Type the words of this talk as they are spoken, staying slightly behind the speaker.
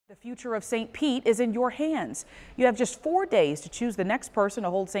The future of St. Pete is in your hands. You have just 4 days to choose the next person to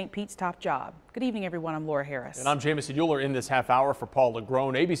hold St. Pete's top job. Good evening, everyone. I'm Laura Harris. And I'm Jamison Euler in this half hour for Paul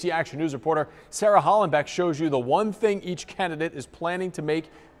LeGrone. ABC Action News reporter Sarah Hollenbeck shows you the one thing each candidate is planning to make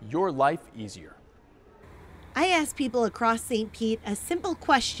your life easier. I asked people across St. Pete a simple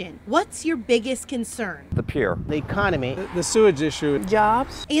question. What's your biggest concern? The pier. The economy. The sewage issue.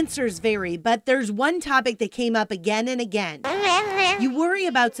 Jobs. Answers vary, but there's one topic that came up again and again. You worry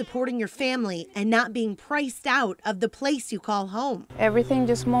about supporting your family and not being priced out of the place you call home. Everything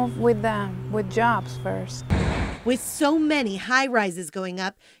just moved with jobs first. With so many high rises going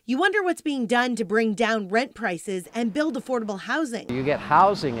up, you wonder what's being done to bring down rent prices and build affordable housing. You get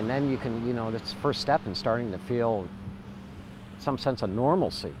housing and then you can, that's the first step in starting to feel some sense of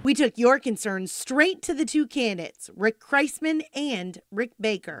normalcy. We took your concerns straight to the two candidates, Rick Kriseman and Rick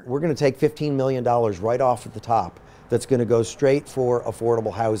Baker. We're going to take $15 million right off at the top that's going to go straight for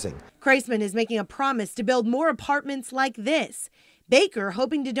affordable housing. Kriseman is making a promise to build more apartments like this. Baker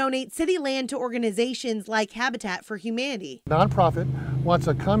hoping to donate city land to organizations like Habitat for Humanity. Nonprofit wants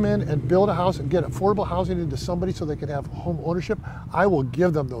to come in and build a house and get affordable housing into somebody so they can have home ownership. I will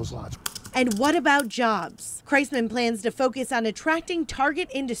give them those lots. And what about jobs? Kriseman plans to focus on attracting target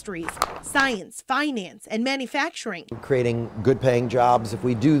industries, science, finance, and manufacturing. Creating good paying jobs. If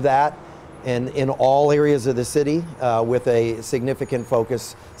we do that, and in all areas of the city with a significant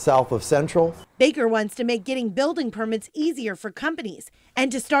focus south of Central. Baker wants to make getting building permits easier for companies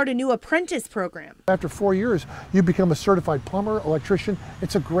and to start a new apprentice program. After 4 years, you become a certified plumber, electrician.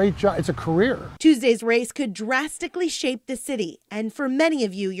 It's a great job. It's a career. Tuesday's race could drastically shape the city. And for many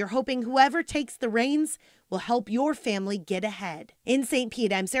of you, you're hoping whoever takes the reins will help your family get ahead. In St.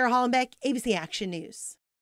 Pete, I'm Sarah Hollenbeck, ABC Action News.